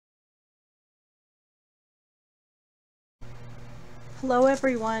Hello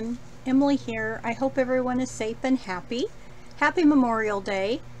everyone, Emily here. I hope everyone is safe and happy. Happy Memorial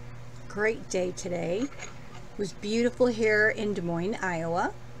Day. Great day today. It was beautiful here in Des Moines,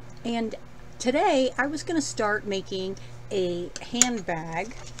 Iowa. And today I was going to start making a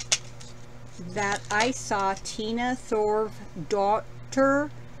handbag that I saw Tinna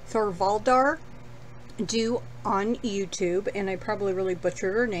Thorvdottir-Thorvaldar do on YouTube, and I probably really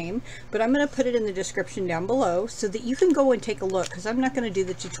butchered her name, but I'm going to put it in the description down below so that you can go and take a look, because I'm not going to do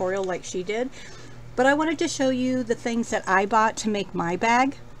the tutorial like she did, but I wanted to show you the things that I bought to make my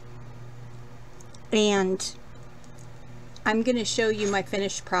bag, and I'm going to show you my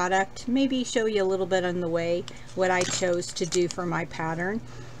finished product, maybe show you a little bit on the way what I chose to do for my pattern.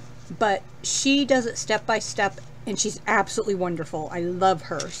 But she does it step by step, and she's absolutely wonderful. I love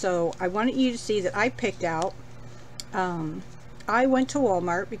her. So I wanted you to see that I picked out, I went to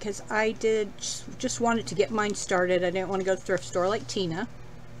Walmart because I just wanted to get mine started. I didn't want to go to the thrift store like Tina,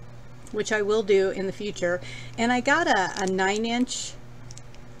 which I will do in the future. And I got a 9-inch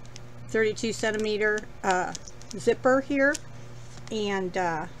 32 centimeter zipper here, and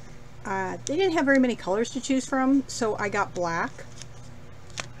they didn't have very many colors to choose from, so I got black.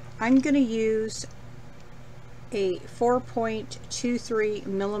 I'm going to use a 4.23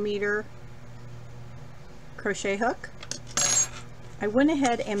 millimeter crochet hook. I went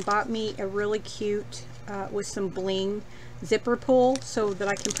ahead and bought me a really cute with some bling zipper pull so that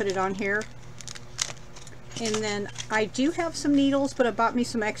I can put it on here. And then I do have some needles, but I bought me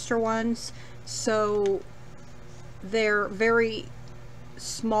some extra ones, so they're very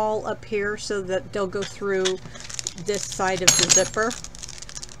small up here so that they'll go through this side of the zipper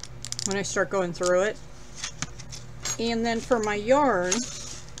when I start going through it. And then for my yarn,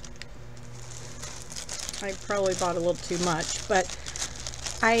 I probably bought a little too much, but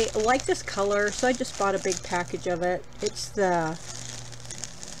I like this color, so I just bought a big package of it. It's the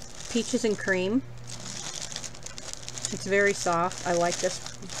Peaches and Cream. It's very soft. I like this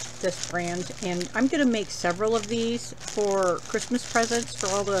brand, and I'm going to make several of these for Christmas presents for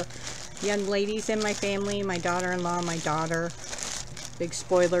all the young ladies in my family, my daughter-in-law, my daughter. Big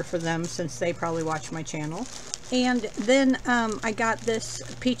spoiler for them since they probably watch my channel. And then I got this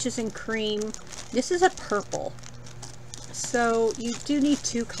Peaches and Cream. This is a purple, so you do need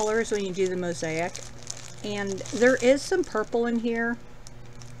two colors when you do the mosaic, and there is some purple in here,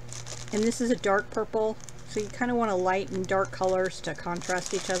 and this is a dark purple, so you kind of want a light and dark colors to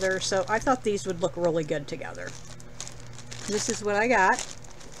contrast each other. So I thought these would look really good together. This is what I got.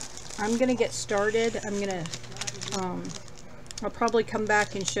 I'm gonna get started. I'm gonna I'll probably come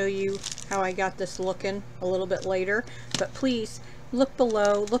back and show you how I got this looking a little bit later, but please look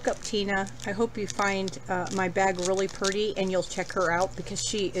below, look up Tina. I hope you find my bag really pretty, and you'll check her out because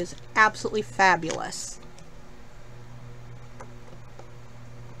she is absolutely fabulous.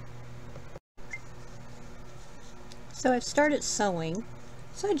 So I've started sewing,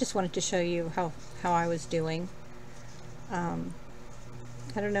 so I just wanted to show you how I was doing.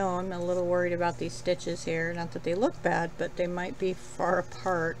 I don't know, I'm a little worried about these stitches here. Not that they look bad, but they might be far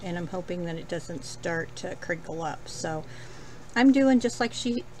apart, and I'm hoping that it doesn't start to crinkle up. So I'm doing just like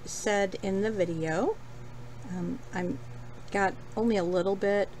she said in the video. I'm got only a little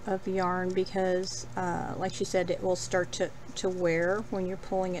bit of yarn because like she said, it will start to wear when you're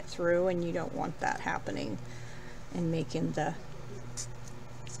pulling it through, and you don't want that happening and making the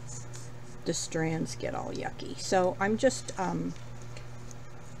strands get all yucky. So I'm just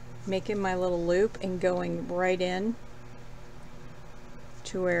making my little loop and going right in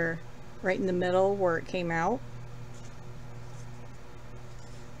to where, right in the middle where it came out.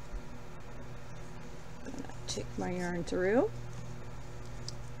 I'm gonna take my yarn through,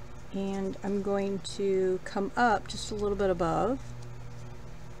 and I'm going to come up just a little bit above.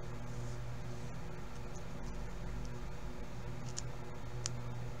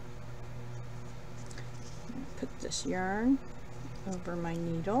 Put this yarn over my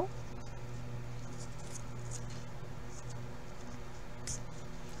needle.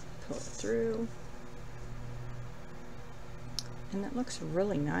 Pull it through. And that looks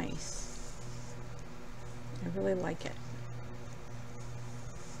really nice. I really like it.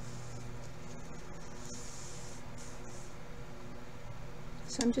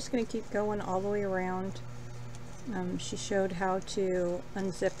 So I'm just going to keep going all the way around. She showed how to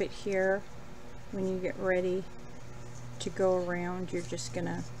unzip it here. When you get ready to go around, you're just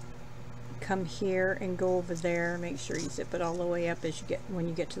gonna come here and go over there. Make sure you zip it all the way up as you when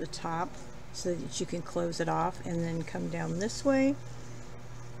you get to the top, so that you can close it off, and then come down this way.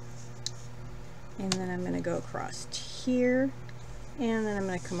 And then I'm going to go across here And then I'm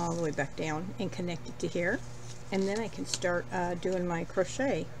going to come all the way back down and connect it to here. And then I can start doing my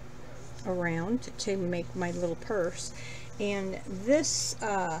crochet around to make my little purse. And this,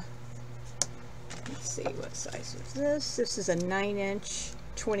 let's see, what size is this? This is a 9-inch,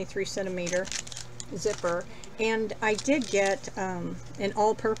 23 centimeter zipper. And I did get an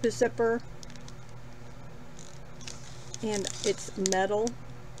all-purpose zipper. And it's metal.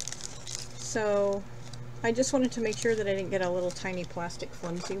 So I just wanted to make sure that I didn't get a little tiny plastic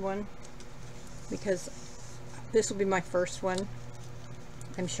flimsy one, because this will be my first one.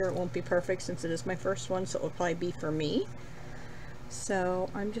 I'm sure it won't be perfect since it is my first one, so it will probably be for me. So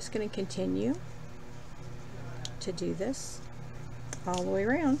I'm just going to continue to do this all the way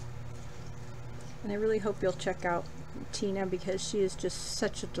around. And I really hope you'll check out Tinna, because she is just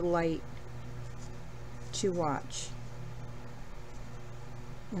such a delight to watch.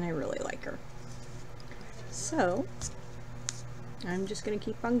 And I really like her. So I'm just going to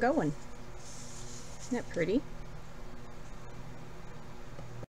keep on going. Isn't that pretty?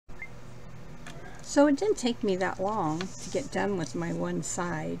 So it didn't take me that long to get done with my one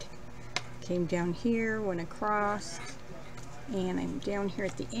side. Came down here, went across, and I'm down here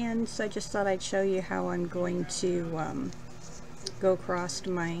at the end. So I just thought I'd show you how I'm going to go across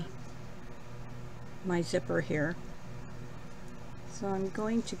my zipper here. So I'm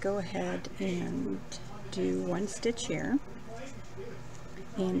going to go ahead and do one stitch here,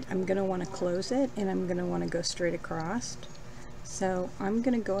 and I'm going to want to close it, and I'm going to want to go straight across. So I'm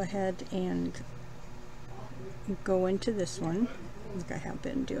going to go ahead and go into this one like I have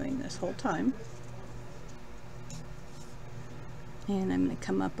been doing this whole time, and I'm going to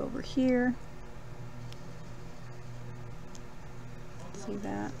come up over here. See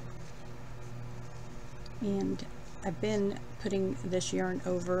that? And I've been putting this yarn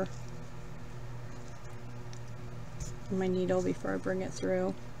over my needle before I bring it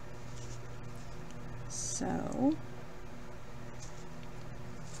through. So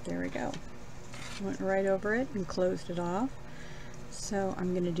there we go. Went right over it and closed it off. So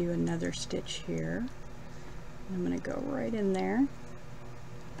I'm going to do another stitch here. I'm going to go right in there.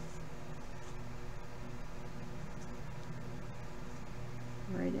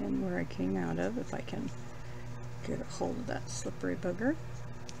 Right in where I came out of, if I can get a hold of that slippery booger.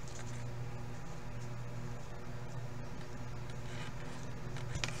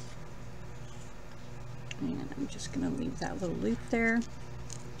 And I'm just going to leave that little loop there.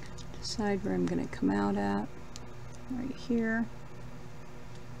 Decide where I'm going to come out at. Right here.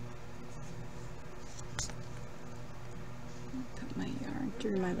 Put my yarn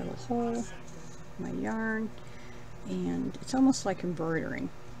through my little hole, my yarn, and it's almost like embroidering.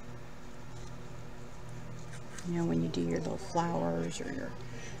 You know, when you do your little flowers or you're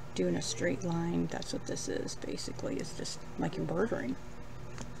doing a straight line, that's what this is basically. It's just like embroidering.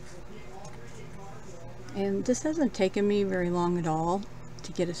 And this hasn't taken me very long at all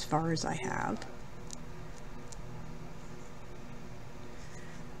to get as far as I have.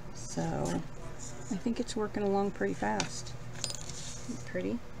 So I think it's working along pretty fast. Isn't it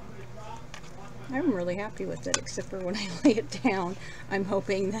pretty? I'm really happy with it, except for when I lay it down. I'm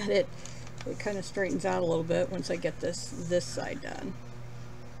hoping that it kind of straightens out a little bit once I get this side done.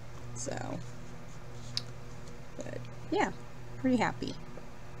 So, but yeah, pretty happy.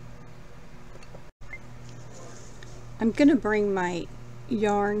 I'm gonna bring my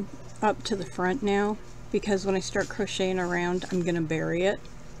yarn up to the front now, because when I start crocheting around, I'm gonna bury it.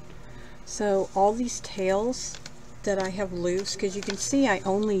 So all these tails that I have loose, because you can see I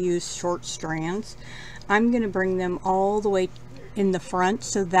only use short strands, I'm gonna bring them all the way in the front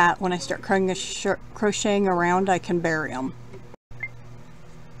so that when I start crocheting around, I can bury them.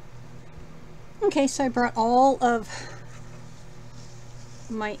 Okay, so I brought all of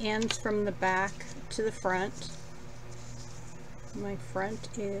my ends from the back to the front. My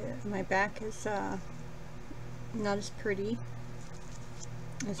back is not as pretty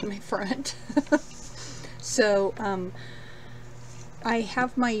as my front. So I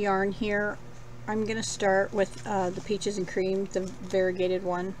have my yarn here. I'm gonna start with the Peaches and Cream, the variegated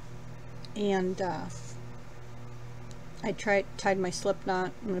one, and I tied my slip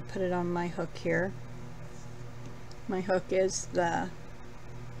knot. I'm gonna put it on my hook here. My hook is the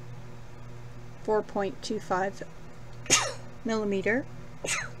 4.25 millimeter.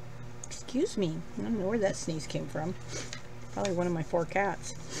 Excuse me, I don't know where that sneeze came from. Probably one of my 4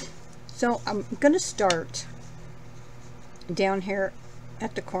 cats. So I'm gonna start down here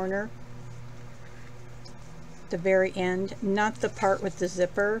at the corner, the very end, not the part with the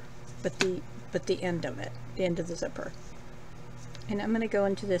zipper, but the end of it, the end of the zipper. And I'm gonna go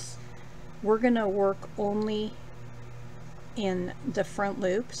into this. We're gonna work only in the front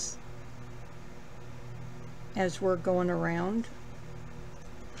loops as we're going around,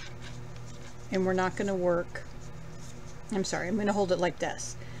 and we're not going to work, I'm sorry, I'm going to hold it like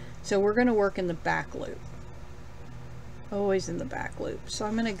this. So we're going to work in the back loop, always in the back loop. So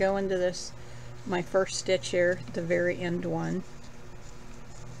I'm going to go into this, my first stitch here, the very end one,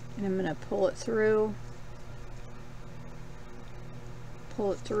 and I'm going to pull it through,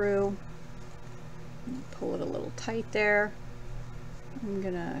 pull it a little tight there. I'm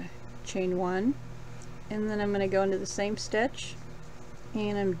going to chain one, and then I'm going to go into the same stitch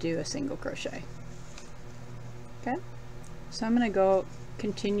and I'm do a single crochet. Okay, so I'm going to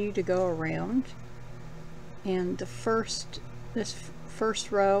continue to go around, and this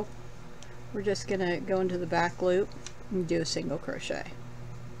first row we're just going to go into the back loop and do a single crochet.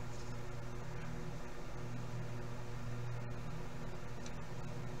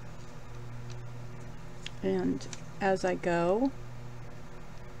 And as I go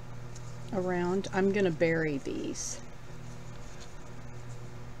around, I'm going to bury these,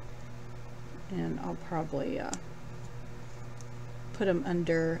 and I'll probably put them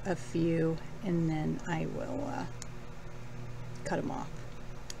under a few, and then I will cut them off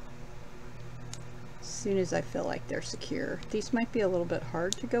as soon as I feel like they're secure. These might be a little bit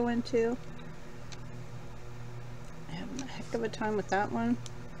hard to go into. I'm having a heck of a time with that one.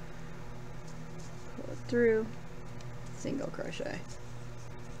 Pull it through, single crochet.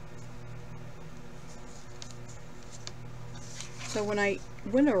 So when I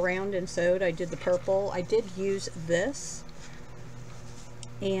went around and sewed, I did the purple. I did use this,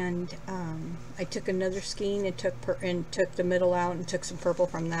 and I took another skein and took the middle out and took some purple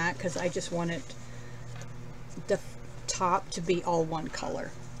from that, because I just wanted the top to be all one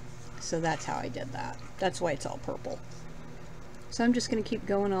color. So that's how I did that. That's why it's all purple. So I'm just going to keep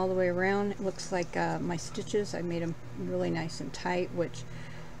going all the way around. It looks like my stitches, I made them really nice and tight, which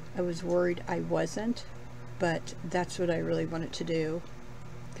I was worried I wasn't, but that's what I really wanted to do,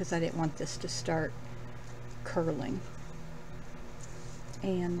 because I didn't want this to start curling.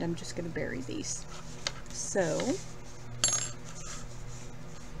 And I'm just going to bury these. So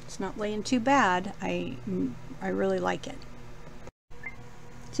it's not laying too bad. I really like it.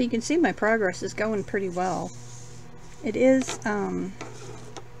 So you can see my progress is going pretty well. It is a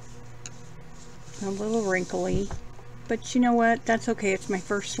little wrinkly, but you know what? That's okay. It's my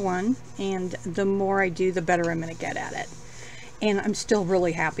first one, and the more I do, the better I'm going to get at it. And I'm still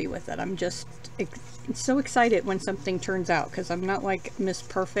really happy with it. I'm just so excited when something turns out, because I'm not like Miss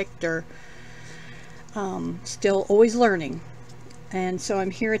Perfect, or still always learning. And so I'm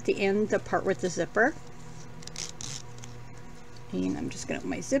here at the end, the part with the zipper. And I'm just going to open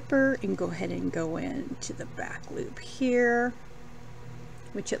my zipper and go ahead and go into the back loop here,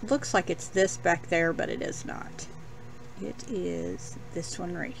 which it looks like it's this back there, but it is not. It is this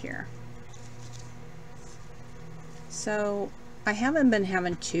one right here. So I haven't been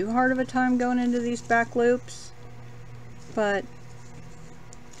having too hard of a time going into these back loops, but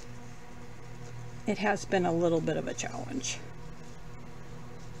it has been a little bit of a challenge.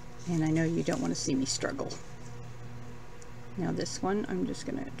 And I know you don't want to see me struggle. Now this one, I'm just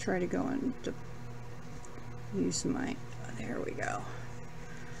going to try to go and use my, there we go.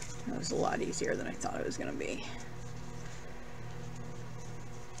 That was a lot easier than I thought it was going to be.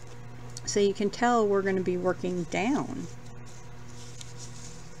 So you can tell we're going to be working down.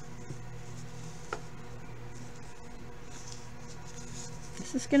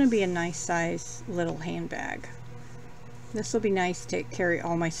 This is going to be a nice size little handbag. This will be nice to carry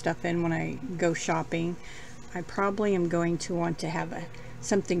all my stuff in when I go shopping. I probably am going to want to have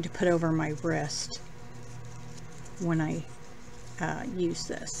something to put over my wrist when I use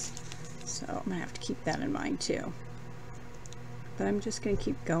this. So I'm going to have to keep that in mind too. But I'm just going to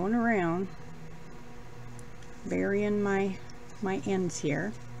keep going around, burying my ends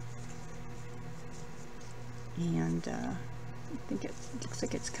here. And I think it looks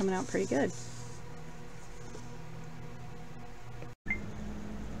like it's coming out pretty good.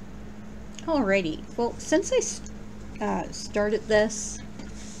 Alrighty, well, since I started this,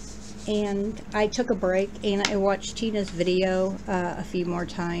 and I took a break and I watched Tina's video a few more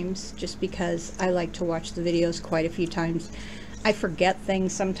times, just because I like to watch the videos quite a few times. I forget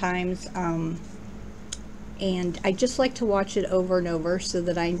things sometimes, and I just like to watch it over and over so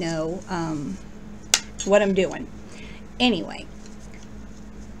that I know what I'm doing. Anyway,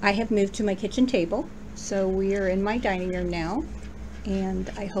 I have moved to my kitchen table, so we are in my dining room now. And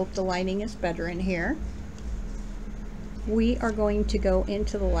I hope the lighting is better in here. We are going to go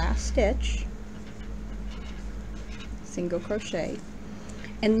into the last stitch, single crochet,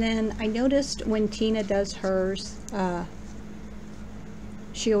 and then I noticed when Tina does hers,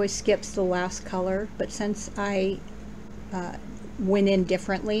 she always skips the last color, but since I went in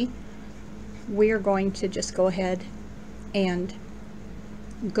differently, we are going to just go ahead and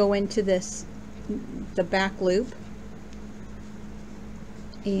go into the back loop,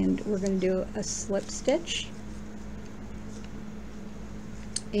 and we're going to do a slip stitch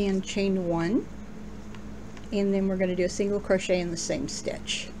and chain 1, and then we're going to do a single crochet in the same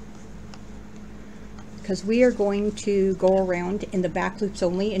stitch, because we are going to go around in the back loops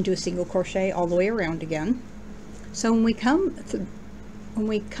only and do a single crochet all the way around again. So when we come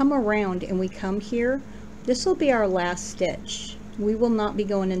around and we come here, this will be our last stitch. We will not be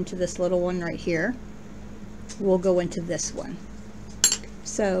going into this little one right here. We'll go into this one.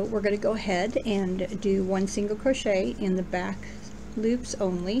 So we're going to go ahead and do 1 single crochet in the back loops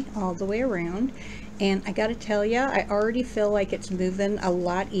only all the way around. And I got to tell you, I already feel like it's moving a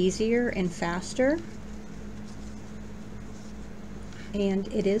lot easier and faster. And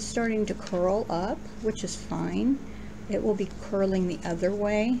it is starting to curl up, which is fine. It will be curling the other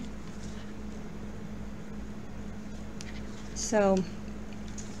way. So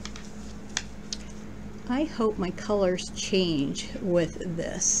I hope my colors change with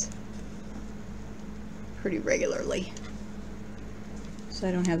this pretty regularly, so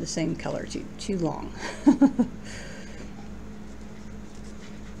I don't have the same color too long.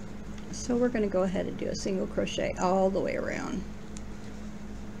 So we're going to go ahead and do a single crochet all the way around,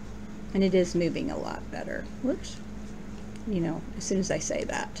 and it is moving a lot better. Whoops, you know, as soon as I say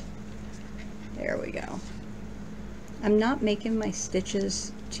that. There we go. I'm not making my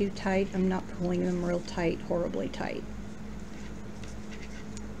stitches too tight. I'm not pulling them real tight, horribly tight.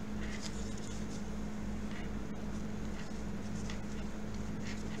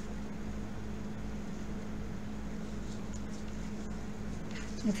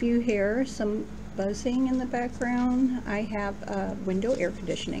 If you hear some buzzing in the background, I have window air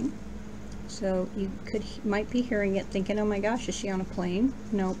conditioning. So you might be hearing it thinking, oh my gosh, is she on a plane?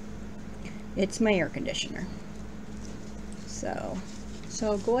 Nope, it's my air conditioner.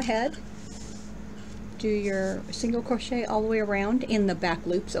 So go ahead, do your single crochet all the way around in the back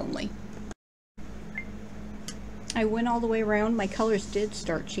loops only. I went all the way around. My colors did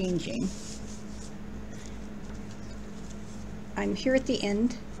start changing. I'm here at the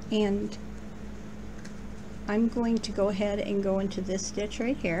end, and I'm going to go ahead and go into this stitch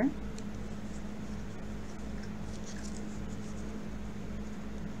right here.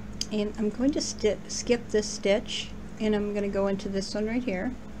 And I'm going to skip this stitch, and I'm going to go into this one right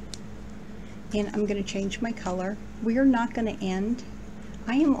here, and I'm going to change my color. We are not going to end.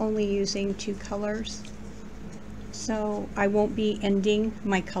 I am only using 2 colors, so I won't be ending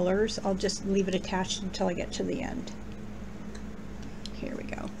my colors. I'll just leave it attached until I get to the end. Here we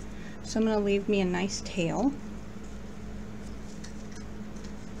go. So I'm going to leave me a nice tail.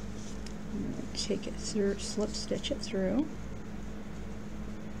 I'm going to take it through, slip stitch it through.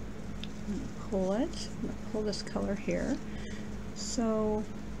 Pull it. I'm going to pull this color here. So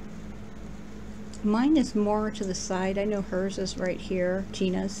mine is more to the side. I know hers is right here,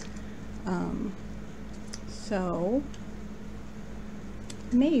 Tina's. So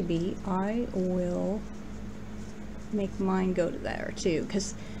maybe I will make mine go to there too,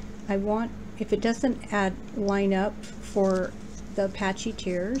 because I want, if it doesn't line up for the Apache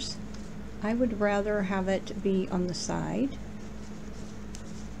tiers, I would rather have it be on the side.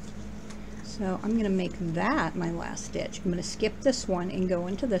 So I'm going to make that my last stitch. I'm going to skip this one and go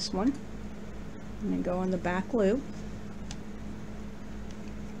into this one. I'm going to go in the back loop.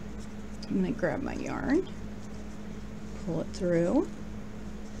 I'm going to grab my yarn, pull it through,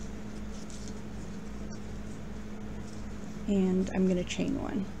 and I'm going to chain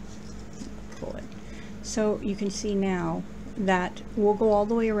 1, pull it. So you can see now that we'll go all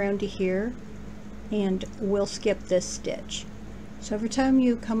the way around to here, and we'll skip this stitch. So every time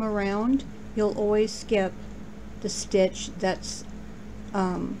you come around, you'll always skip the stitch that's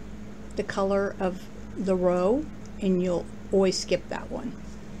the color of the row, and you'll always skip that one.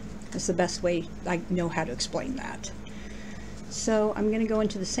 That's the best way I know how to explain that. So I'm going to go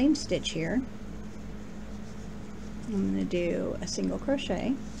into the same stitch here. I'm going to do a single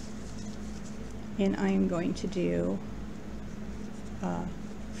crochet, and I am going to do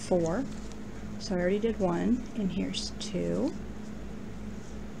 4. So I already did 1, and here's 2,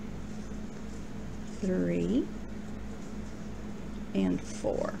 3, and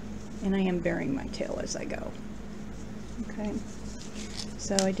 4, and I am burying my tail as I go. Okay,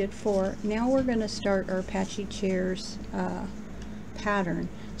 so I did 4. Now we're going to start our Apache Cheers pattern.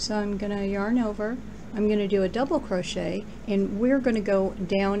 So I'm going to yarn over, I'm going to do a double crochet, and we're going to go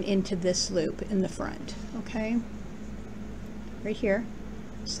down into this loop in the front. Okay, right here.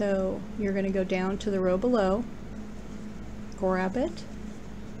 So you're going to go down to the row below, grab it,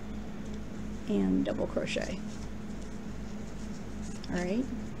 and double crochet. Alright,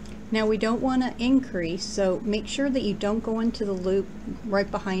 now we don't want to increase, so make sure that you don't go into the loop right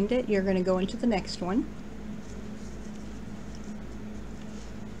behind it. You're going to go into the next one.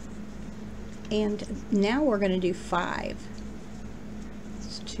 And now we're going to do 5.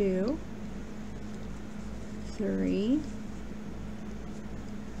 It's 2, 3,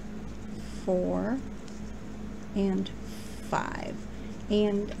 4, and 5.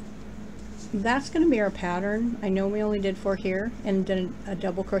 And that's going to be our pattern. I know we only did 4 here and then a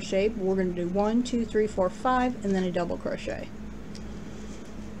double crochet, but we're going to do 1, 2, 3, 4, 5, and then a double crochet.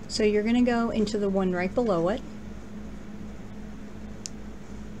 So you're going to go into the one right below it,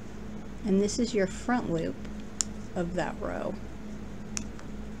 and this is your front loop of that row.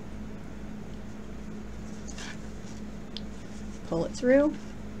 Pull it through.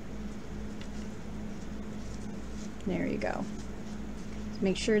 There you go.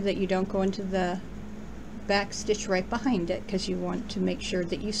 Make sure that you don't go into the back stitch right behind it, because you want to make sure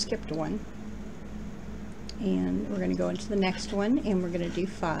that you skipped one. And we're going to go into the next one, and we're going to do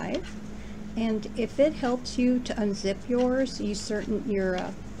 5. And if it helps you to unzip yours, your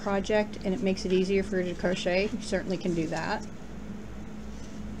project, and it makes it easier for you to crochet, you certainly can do that.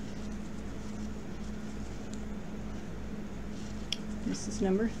 This is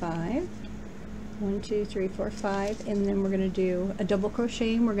number 5. 1, 2, 3, 4, 5, and then we're going to do a double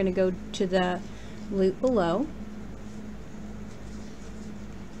crochet, and we're going to go to the loop below.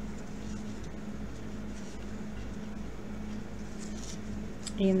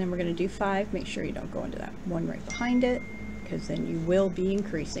 And then we're going to do 5. Make sure you don't go into that one right behind it, because then you will be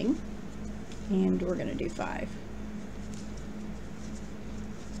increasing. And we're going to do 5.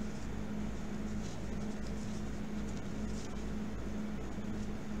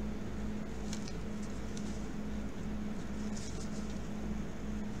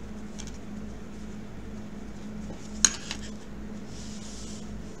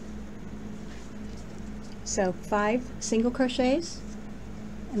 So 5 single crochets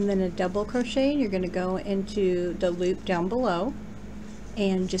and then a double crochet. You're going to go into the loop down below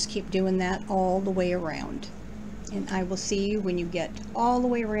and just keep doing that all the way around. And I will see you when you get all the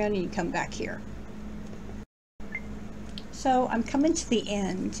way around and you come back here. So I'm coming to the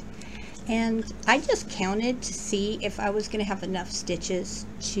end, and I just counted to see if I was going to have enough stitches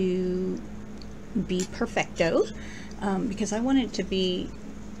to be perfecto, because I want it to be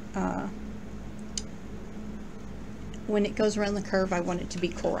when it goes around the curve, I want it to be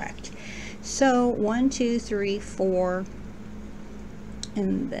correct. So 1, 2, 3, 4,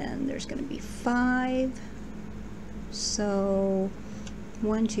 and then there's going to be 5. So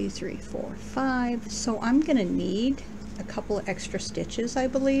 1, 2, 3, 4, 5. So I'm going to need a couple of extra stitches, I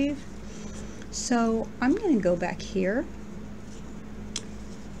believe. So I'm going to go back here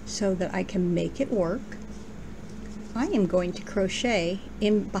so that I can make it work. I am going to crochet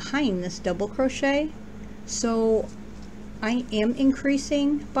in behind this double crochet, so I am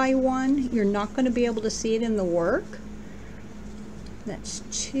increasing by 1. You're not going to be able to see it in the work. That's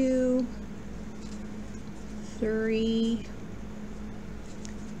 2, 3,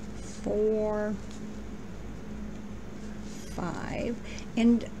 4, 5.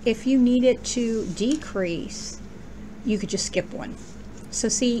 And if you need it to decrease, you could just skip 1. So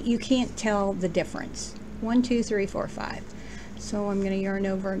see, you can't tell the difference. 1, 2, 3, 4, 5. So I'm going to yarn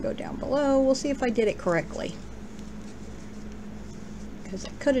over and go down below. We'll see if I did it correctly, because I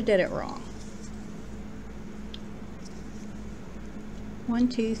could have did it wrong. 1,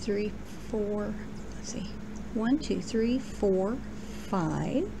 2, 3, 4. Let's see. 1, 2, 3, 4,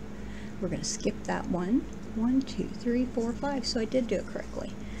 5. We're going to skip that one. 1, 2, 3, 4, 5. So I did do it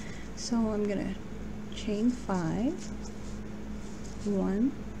correctly. So I'm going to chain 5.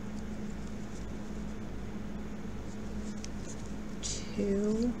 1,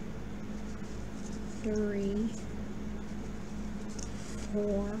 2, 3,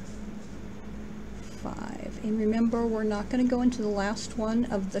 4, 5. And remember, we're not going to go into the last one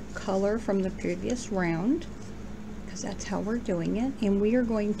of the color from the previous round, because that's how we're doing it, and we are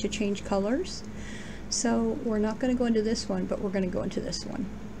going to change colors. So we're not going to go into this one, but we're going to go into this one.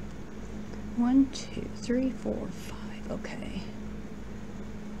 1, 2, 3, 4, 5. Okay,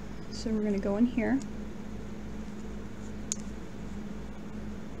 so we're going to go in here.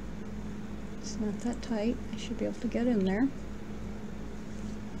 It's not that tight. I should be able to get in there.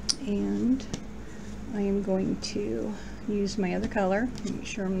 And I am going to use my other color, make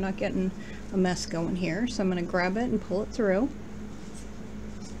sure I'm not getting a mess going here. So I'm going to grab it and pull it through,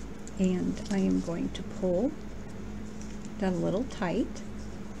 and I am going to pull that a little tight,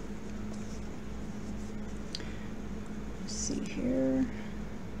 here.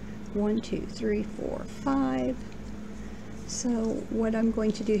 1, 2, 3, 4, 5. So what I'm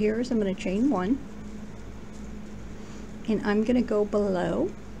going to do here is I'm going to chain 1, and I'm going to go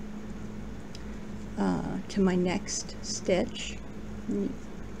below to my next stitch.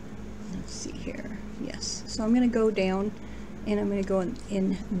 Let's see here. Yes, so I'm going to go down, and I'm going to go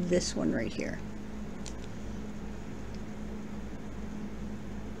in this one right here.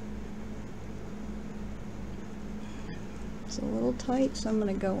 It's a little tight, so I'm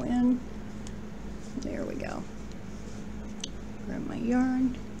going to go in. There we go. Grab my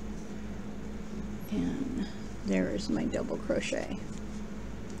yarn, and there is my double crochet.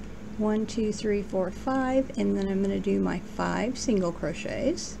 1, 2, 3, 4, 5, and then I'm going to do my 5 single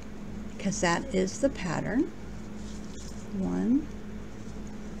crochets because that is the pattern. 1,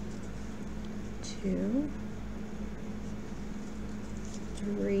 2,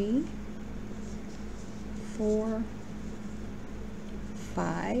 3, 4,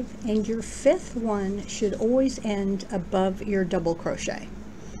 5, and your 5th one should always end above your double crochet,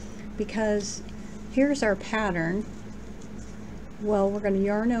 because here's our pattern. Well, we're going to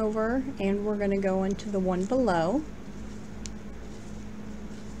yarn over and we're going to go into the one below.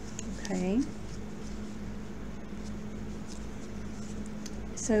 Okay,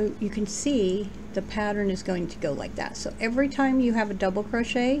 so you can see the pattern is going to go like that. So every time you have a double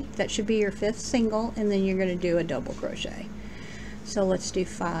crochet, that should be your 5th single, and then you're going to do a double crochet. So let's do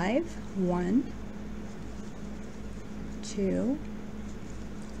 5. 1, 2,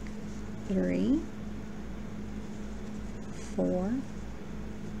 3, 4,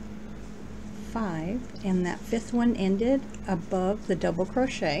 5, and that 5th one ended above the double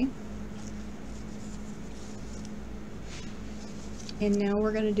crochet. And now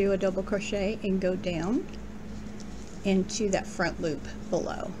we're going to do a double crochet and go down into that front loop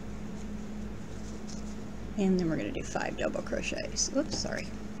below. And then we're going to do 5 double crochets. Oops, sorry.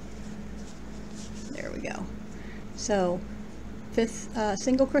 There we go. So 5th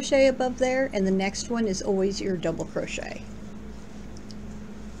single crochet above there, and the next one is always your double crochet.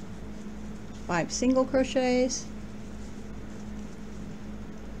 5 single crochets,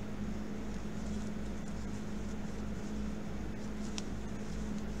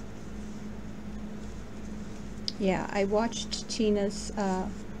 yeah, I watched Tina's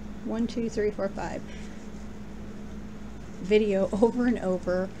 1, 2, 3, 4, 5 video over and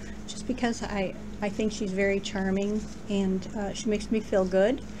over just because I think she's very charming, and she makes me feel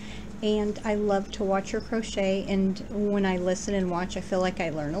good, and I love to watch her crochet, and when I listen and watch, I feel like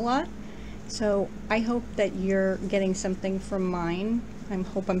I learn a lot. So I hope that you're getting something from mine. I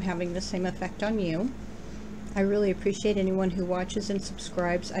hope I'm having the same effect on you. I really appreciate anyone who watches and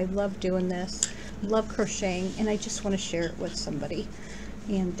subscribes. I love doing this, love crocheting, and I just want to share it with somebody.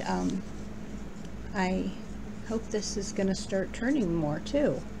 And I hope this is going to start turning more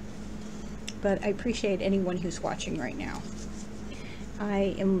too. But I appreciate anyone who's watching right now.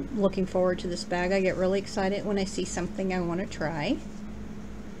 I am looking forward to this bag. I get really excited when I see something I want to try.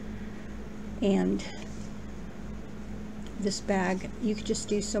 And this bag, you could just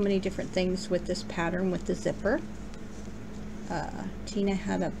do so many different things with this pattern with the zipper. Tina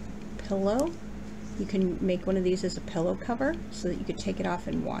had a pillow. You can make one of these as a pillow cover so that you could take it off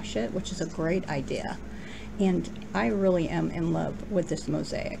and wash it, which is a great idea. And I really am in love with this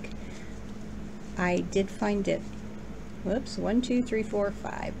mosaic. I did find it, whoops, 1, 2, 3, 4,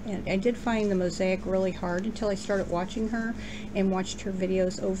 5, and I did find the mosaic really hard until I started watching her and watched her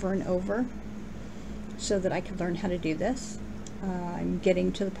videos over and over so that I could learn how to do this. I'm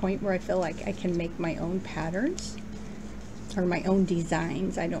getting to the point where I feel like I can make my own patterns or my own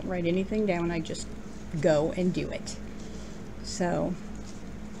designs. I don't write anything down, I just go and do it. So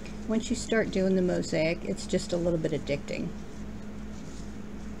once you start doing the mosaic, it's just a little bit addicting.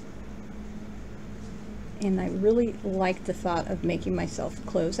 And I really like the thought of making myself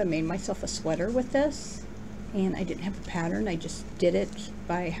clothes. I made myself a sweater with this, and I didn't have a pattern. I just did it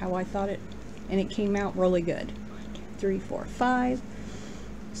by how I thought it, and it came out really good. 1, 2, 3, 4, 5.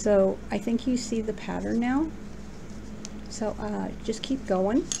 So I think you see the pattern now. So just keep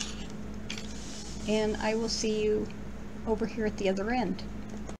going, and I will see you over here at the other end.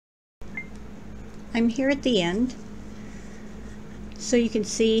 I'm here at the end, so you can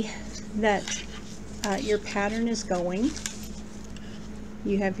see that your pattern is going.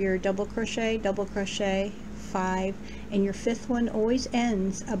 You have your double crochet, 5, and your 5th one always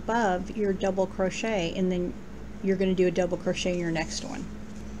ends above your double crochet, and then you're going to do a double crochet in your next one.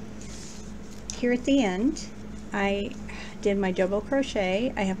 Here at the end, I did my double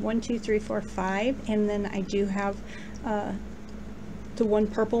crochet. I have 1, 2, 3, 4, 5, and then I do have the one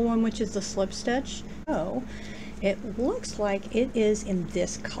purple one, which is the slip stitch. Oh, it looks like it is in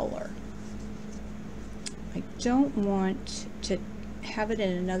this color. I don't want to have it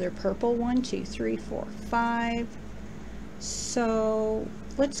in another purple. 1, 2, 3, 4, 5. So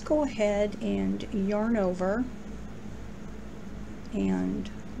let's go ahead and yarn over, and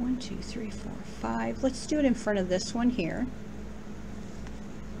 1, 2, 3, 4, 5. Let's do it in front of this one here.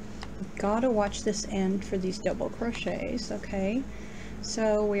 Gotta watch this end for these double crochets. Okay,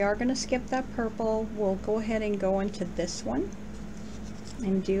 so we are going to skip that purple. We'll go ahead and go into this one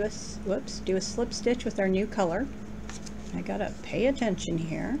and do a slip stitch with our new color. I gotta pay attention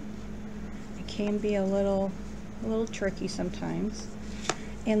here. It can be a little tricky sometimes.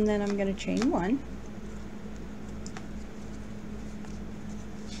 And then I'm going to chain 1.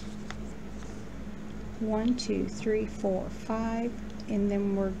 One, 2, 3, 4, 5, and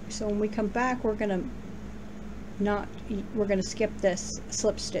then so when we come back, we're gonna skip this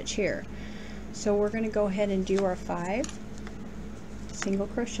slip stitch here. So we're gonna go ahead and do our 5 single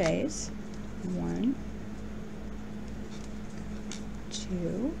crochets. 1,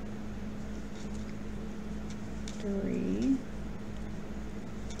 2, 3,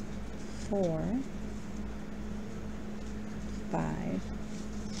 4, 5.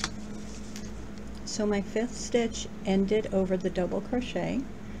 So my 5th stitch ended over the double crochet.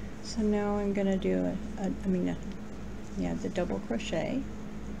 So now I'm going to do the double crochet.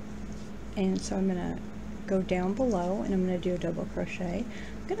 And so I'm going to go down below and I'm going to do a double crochet.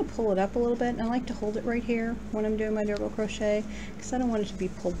 I'm going to pull it up a little bit, and I like to hold it right here when I'm doing my double crochet because I don't want it to be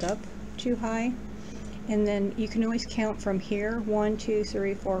pulled up too high. And then you can always count from here, 1, 2,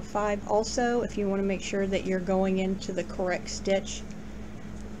 3, 4, 5. Also, if you want to make sure that you're going into the correct stitch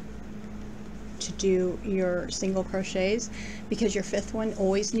to do your single crochets, because your 5th one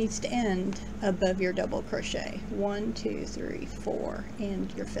always needs to end above your double crochet. 1, 2, 3, 4,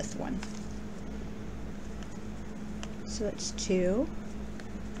 and your 5th one. So that's 2,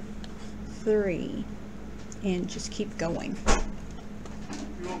 3, and just keep going.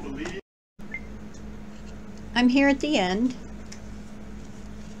 I'm here at the end,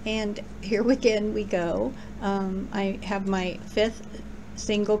 and here again we go. I have my 5th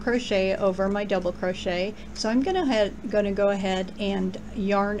single crochet over my double crochet, so I'm gonna go ahead and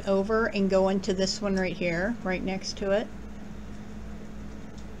yarn over and go into this one right here, right next to it,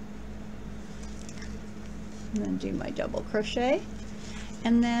 and then do my double crochet,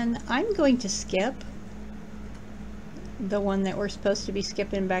 and then I'm going to skip the one that we're supposed to be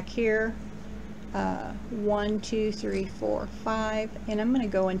skipping back here. 1, 2, 3, 4, 5, and I'm going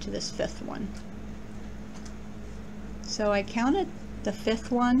to go into this 5th one. So I counted the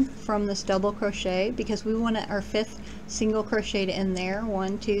 5th one from this double crochet because we want our 5th single crochet to end there.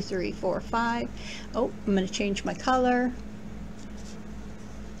 1, 2, 3, 4, 5. Oh, I'm going to change my color,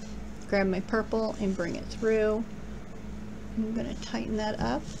 grab my purple and bring it through. I'm going to tighten that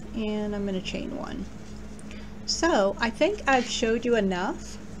up, and I'm going to chain 1. So I think I've showed you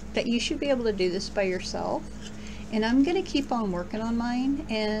enough that you should be able to do this by yourself, and I'm going to keep on working on mine.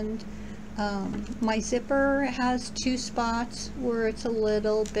 And my zipper has 2 spots where it's a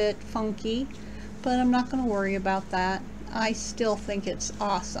little bit funky, but I'm not going to worry about that. I still think it's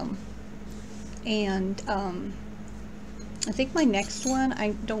awesome. And I think my next one,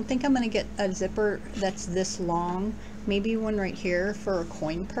 I don't think I'm going to get a zipper that's this long. Maybe one right here for a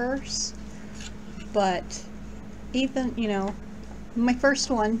coin purse, but even, you know, my first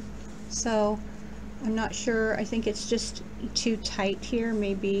one, so I'm not sure. I think it's just too tight here.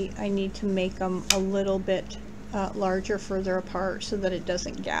 Maybe I need to make them a little bit larger further apart so that it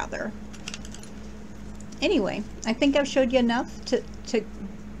doesn't gather. Anyway, I think I've showed you enough to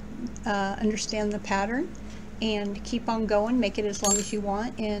understand the pattern, and keep on going, make it as long as you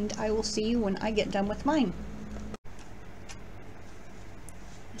want, and I will see you when I get done with mine.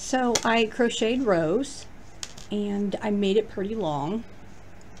 So I crocheted rows and I made it pretty long.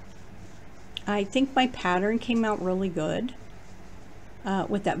 I think my pattern came out really good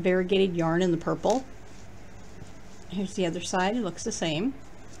with that variegated yarn in the purple. Here's the other side, it looks the same.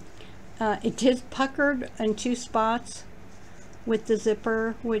 It did puckered in 2 spots with the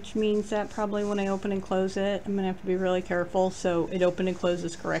zipper, which means that probably when I open and close it, I'm gonna have to be really careful so it opens and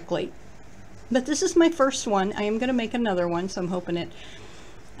closes correctly. But this is my first one. I am gonna make another one, so I'm hoping it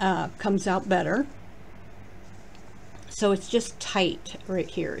comes out better. So it's just tight right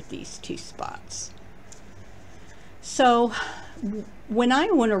here at these 2 spots. So when I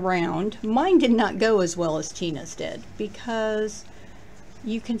went around, mine did not go as well as Tinna's did, because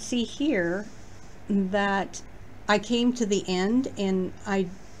you can see here that I came to the end and I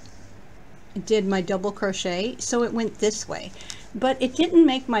did my double crochet, so it went this way, but it didn't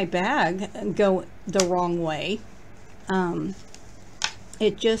make my bag go the wrong way.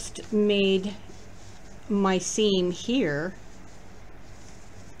 it just made my seam here,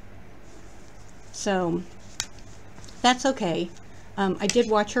 so that's okay. I did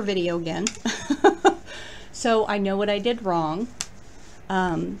watch her video again, so I know what I did wrong,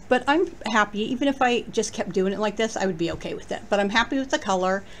 but I'm happy. Even if I just kept doing it like this, I would be okay with it, but I'm happy with the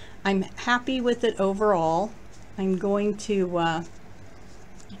color. I'm happy with it overall. I'm going to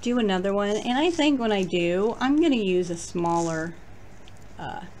do another one, and I think when I do, I'm going to use a smaller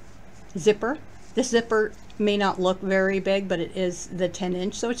zipper. This zipper may not look very big, but it is the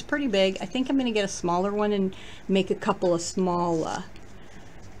 10-inch, so it's pretty big. I think I'm going to get a smaller one and make a couple of small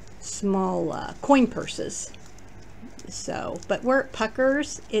coin purses. So, but where it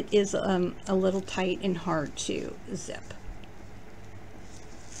puckers, it is a little tight and hard to zip.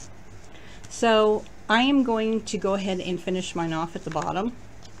 So I am going to go ahead and finish mine off at the bottom.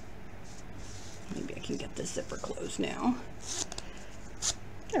 Maybe I can get the zipper closed now.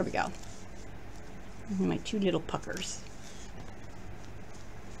 There we go. My two little puckers.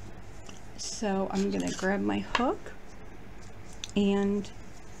 So I'm going to grab my hook, and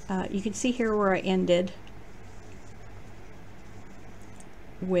you can see here where I ended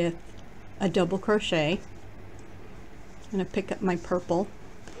with a double crochet. I'm going to pick up my purple.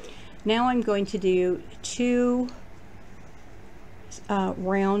 Now I'm going to do 2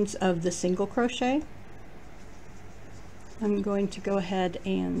 rounds of the single crochet. I'm going to go ahead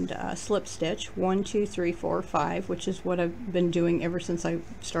and slip stitch 1, 2, 3, 4, 5, which is what I've been doing ever since I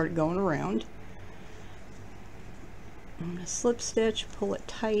started going around. I'm going to slip stitch, pull it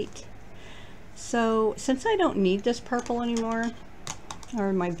tight. So since I don't need this purple anymore,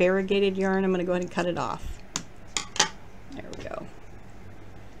 or my variegated yarn, I'm going to go ahead and cut it off. There we go.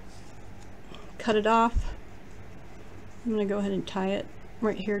 Cut it off. I'm going to go ahead and tie it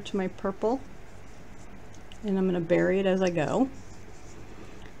right here to my purple, and I'm going to bury it as I go.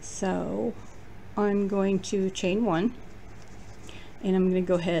 So I'm going to chain 1, and I'm going to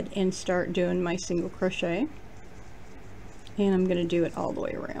go ahead and start doing my single crochet, and I'm going to do it all the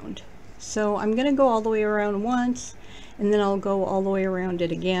way around. So I'm going to go all the way around once, and then I'll go all the way around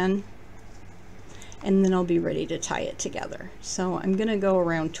it again, and then I'll be ready to tie it together. So I'm going to go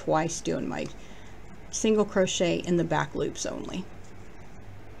around twice doing my single crochet in the back loops only.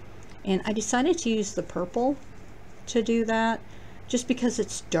 And I decided to use the purple to do that just because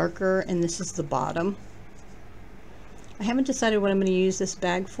it's darker and this is the bottom. I haven't decided what I'm going to use this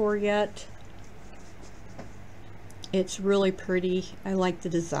bag for yet. It's really pretty. I like the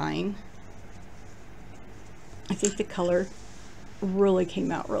design. I think the color really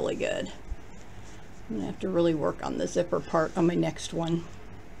came out really good. I'm going to have to really work on the zipper part on my next one.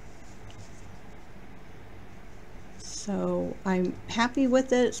 So I'm happy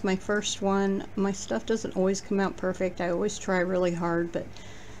with it. It's my first one. My stuff doesn't always come out perfect. I always try really hard, but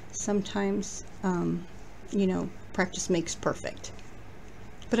sometimes, you know, practice makes perfect.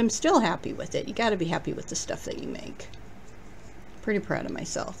 But I'm still happy with it. You got to be happy with the stuff that you make. Pretty proud of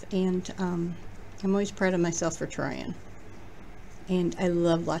myself, and I'm always proud of myself for trying. And I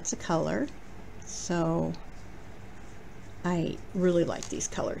love lots of color, so I really like these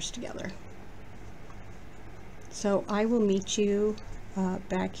colors together. So I will meet you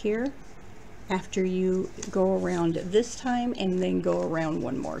back here after you go around this time and then go around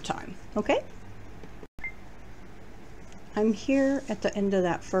one more time. Okay? I'm here at the end of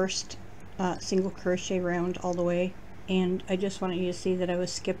that first single crochet round all the way, and I just wanted you to see that I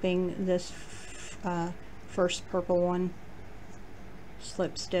was skipping this first purple one,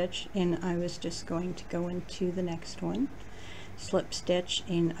 slip stitch, and I was just going to go into the next one, slip stitch,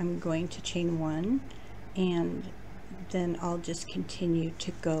 and I'm going to chain 1, and then I'll just continue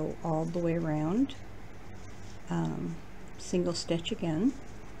to go all the way around, single stitch again,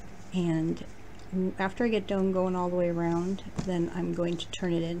 and after I get done going all the way around, then I'm going to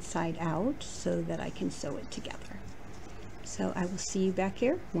turn it inside out so that I can sew it together. So I will see you back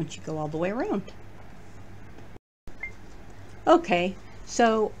here once you go all the way around. Okay,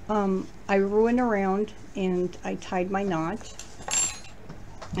 so I went around and I tied my knot.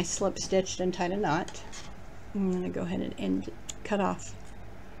 I slip stitched and tied a knot. I'm going to go ahead and cut off,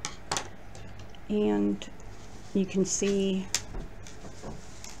 and you can see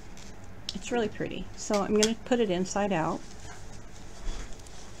it's really pretty. So I'm going to put it inside out,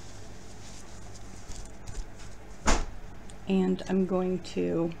 and I'm going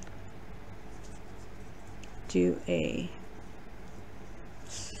to do a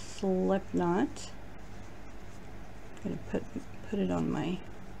slip knot. I'm going to put it on my,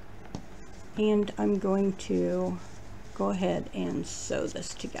 and I'm going to go ahead and sew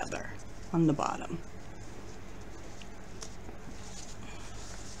this together on the bottom.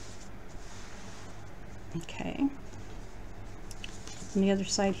 Okay. On the other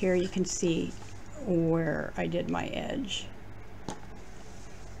side here, you can see where I did my edge.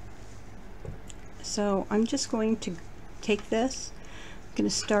 So I'm just going to take this. I'm going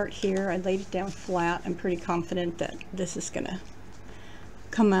to start here. I laid it down flat. I'm pretty confident that this is going to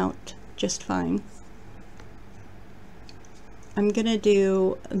come out just fine. I'm going to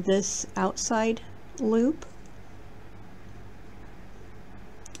do this outside loop,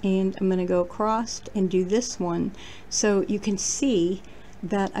 and I'm going to go across and do this one, so you can see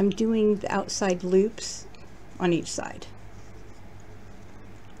that I'm doing the outside loops on each side.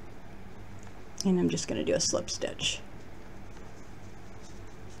 And I'm just going to do a slip stitch.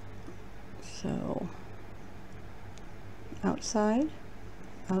 So outside,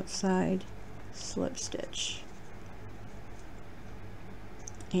 outside, slip stitch.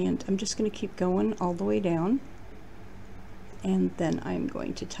 And I'm just going to keep going all the way down, and then I'm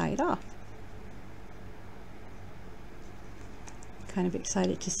going to tie it off. Kind of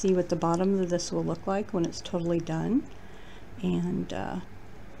excited to see what the bottom of this will look like when it's totally done. And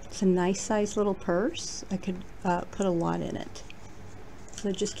it's a nice size little purse. I could put a lot in it.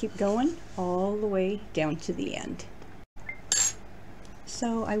 So just keep going all the way down to the end.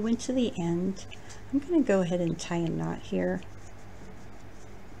 So I went to the end. I'm going to go ahead and tie a knot here.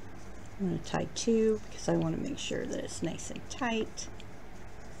 I'm going to tie 2 because I want to make sure that it's nice and tight.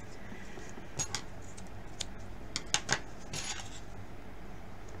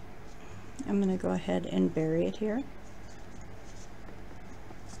 I'm going to go ahead and bury it here.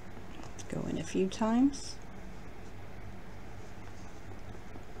 Go in a few times.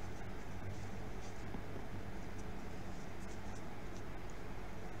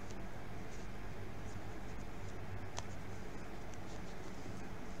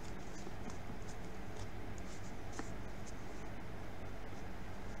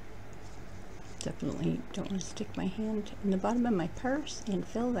 Definitely don't want to stick my hand in the bottom of my purse and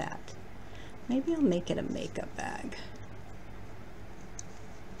fill that. Maybe I'll make it a makeup bag.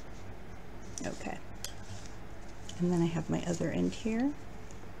 Okay. And then I have my other end here.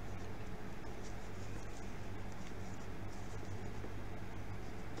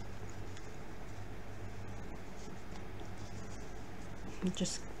 I'm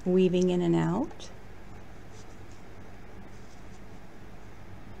just weaving in and out.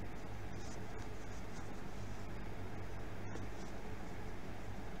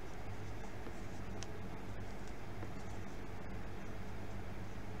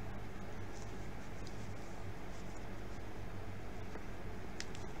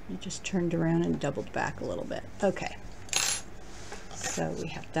 Just turned around and doubled back a little bit. Okay, so we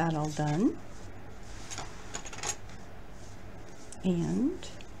have that all done, and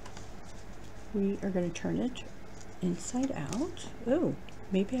we are going to turn it inside out. Oh,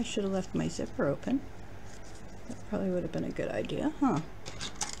 maybe I should have left my zipper open. That probably would have been a good idea, huh?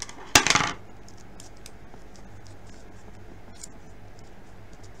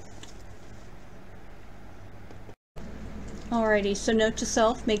 Alrighty, so note to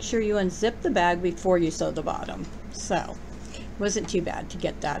self, make sure you unzip the bag before you sew the bottom. So, it wasn't too bad to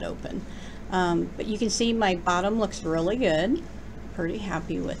get that open. But you can see my bottom looks really good. Pretty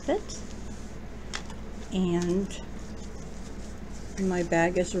happy with it. And my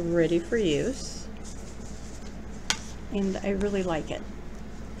bag is ready for use. And I really like it.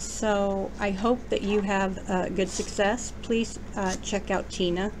 So, I hope that you have good success. Please check out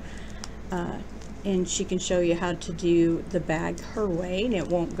Tinna. And she can show you how to do the bag her way, and it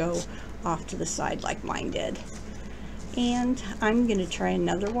won't go off to the side like mine did. And I'm going to try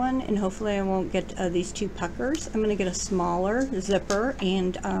another one, and hopefully I won't get these 2 puckers. I'm going to get a smaller zipper,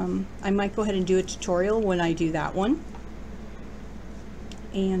 and I might go ahead and do a tutorial when I do that one.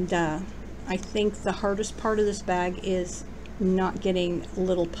 And I think the hardest part of this bag is not getting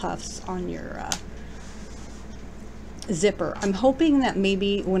little puffs on your zipper. I'm hoping that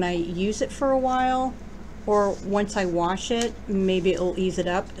maybe when I use it for a while, or once I wash it, maybe it'll ease it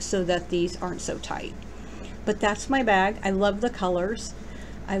up so that these aren't so tight. But that's my bag. I love the colors.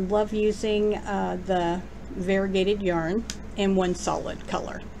 I love using the variegated yarn and one solid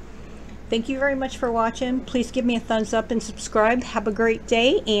color. Thank you very much for watching. Please give me a thumbs up and subscribe. Have a great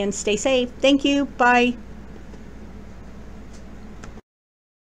day and stay safe. Thank you. Bye.